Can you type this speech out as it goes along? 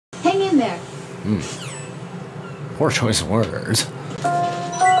Hang in there. Poor choice of words.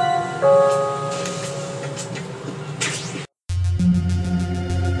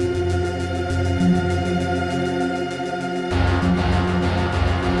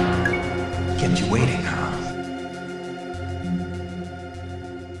 Kept you waiting, huh?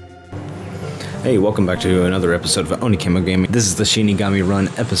 Hey, welcome back to another episode of Onikemo Gaming. This is the Shinigami Run,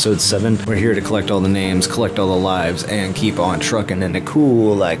 episode 7. We're here to collect all the names, collect all the lives, and keep on trucking in a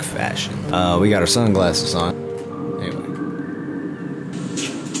cool-like fashion. We got our sunglasses on. Anyway.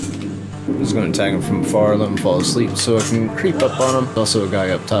 I'm just going to tag him from afar, let him fall asleep so I can creep up on him. Also a guy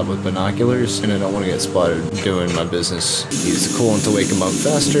up top with binoculars, and I don't want to get spotted doing my business. Use the coolant to wake him up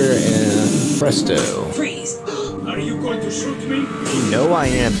faster, and presto. Freeze! Are you going to shoot me? You know I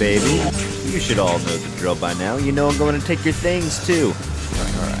am, baby. You should all know the drill by now. You know I'm going to take your things, too.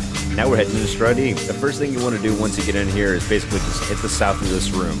 Alright. Now we're heading to Strut. The first thing you want to do once you get in here is basically just hit the south of this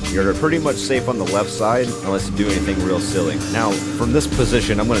room. You're pretty much safe on the left side, unless you do anything real silly. Now, from this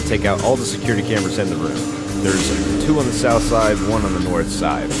position, I'm going to take out all the security cameras in the room. There's 2 on the south side, 1 on the north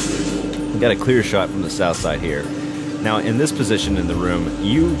side. We got a clear shot from the south side here. Now, in this position in the room,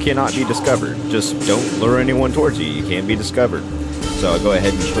 you cannot be discovered. Just don't lure anyone towards you. You can't be discovered. So I'll go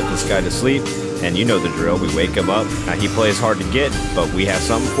ahead and put this guy to sleep, and you know the drill. We wake him up. Now, he plays hard to get, but we have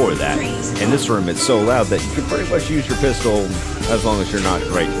something for that. In this room, it's so loud that you can pretty much use your pistol as long as you're not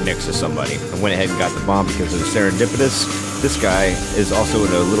right next to somebody. I went ahead and got the bomb because it was serendipitous. This guy is also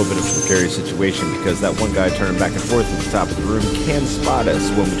in a little bit of a precarious situation because that one guy turning back and forth at the top of the room can spot us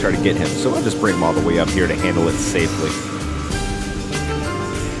when we try to get him. So I'll just bring him all the way up here to handle it safely.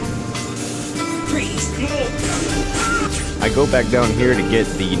 I go back down here to get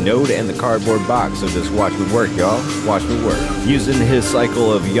the node and the cardboard box, so just watch me work, y'all. Watch me work. Using his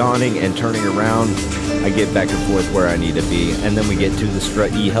cycle of yawning and turning around, I get back and forth where I need to be, and then we get to the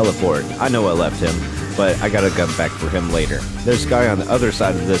Strut E heliport. I know I left him, but I gotta come back for him later. There's a guy on the other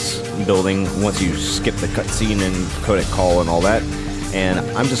side of this building once you skip the cutscene and codec call and all that, and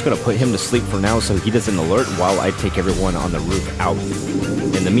I'm just gonna put him to sleep for now so he doesn't alert while I take everyone on the roof out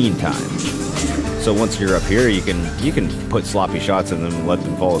in the meantime. So once you're up here, you can put sloppy shots in them and let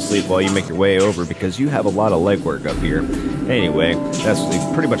them fall asleep while you make your way over because you have a lot of legwork up here. Anyway, that's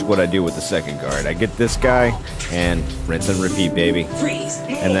pretty much what I do with the second guard. I get this guy and rinse and repeat, baby.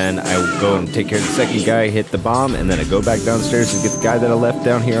 And then I go and take care of the second guy, hit the bomb, and then I go back downstairs and get the guy that I left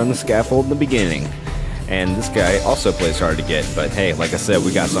down here on the scaffold in the beginning. And this guy also plays hard to get, but hey, like I said,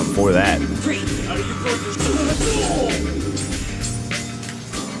 we got something for that.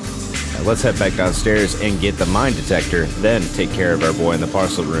 Let's head back downstairs and get the mine detector, then take care of our boy in the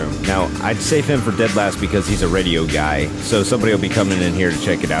parcel room. Now, I'd save him for dead last because he's a radio guy, so somebody will be coming in here to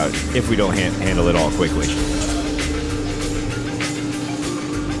check it out if we don't handle it all quickly.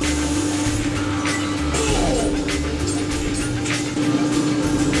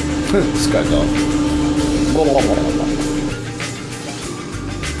 Skyfall.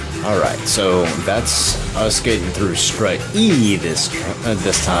 Alright, so that's us getting through Strut E this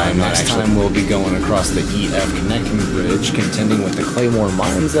time. Next time we'll be going across the EF connecting bridge, contending with the Claymore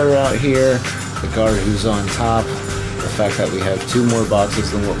mines that are out here, the guard who's on top, the fact that we have 2 more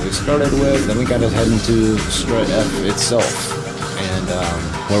boxes than what we started with, then we gotta head into Strut F itself, and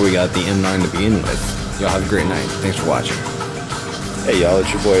where we got the M9 to begin with. Y'all have a great night. Thanks for watching. Hey y'all,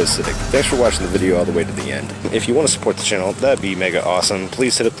 it's your boy Acidic. Thanks for watching the video all the way to the end. If you want to support the channel, that'd be mega awesome.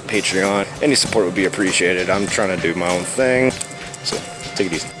 Please hit up the Patreon. Any support would be appreciated. I'm trying to do my own thing, so take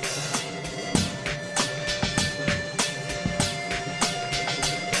it easy.